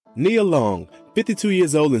Nia Long, 52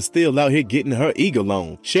 years old and still out here getting her ego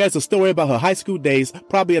on, shares a story about her high school days,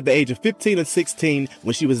 probably at the age of 15 or 16,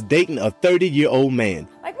 when she was dating a 30-year-old man.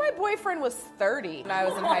 Like, my boyfriend was 30 when I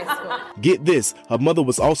was in high school. Get this, her mother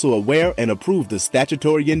was also aware and approved of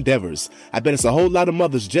statutory endeavors. I bet it's a whole lot of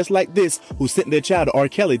mothers just like this who sent their child to R.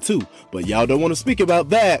 Kelly too, but y'all don't want to speak about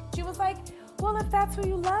that. She was like, well, if that's who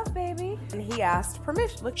you love, baby. And he asked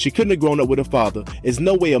permission. She couldn't have grown up with a father. There's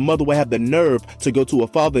no way a mother would have the nerve to go to a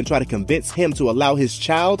father and try to convince him to allow his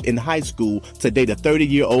child in high school to date a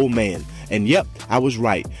 30-year-old man. And yep, I was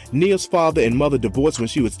right. Nia's father and mother divorced when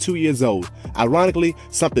she was 2 years old. Ironically,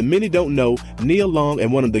 something many don't know, Nia Long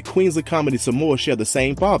and one of the queens of comedy Samoa share the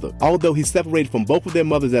same father. Although he separated from both of their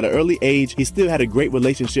mothers at an early age, he still had a great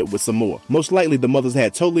relationship with Samoa. Most likely, the mothers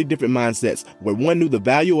had totally different mindsets, where one knew the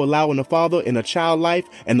value of allowing a father in a child life,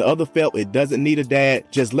 and the other felt it doesn't need a dad,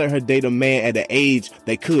 just let her date a man at an age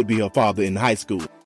that could be her father in high school.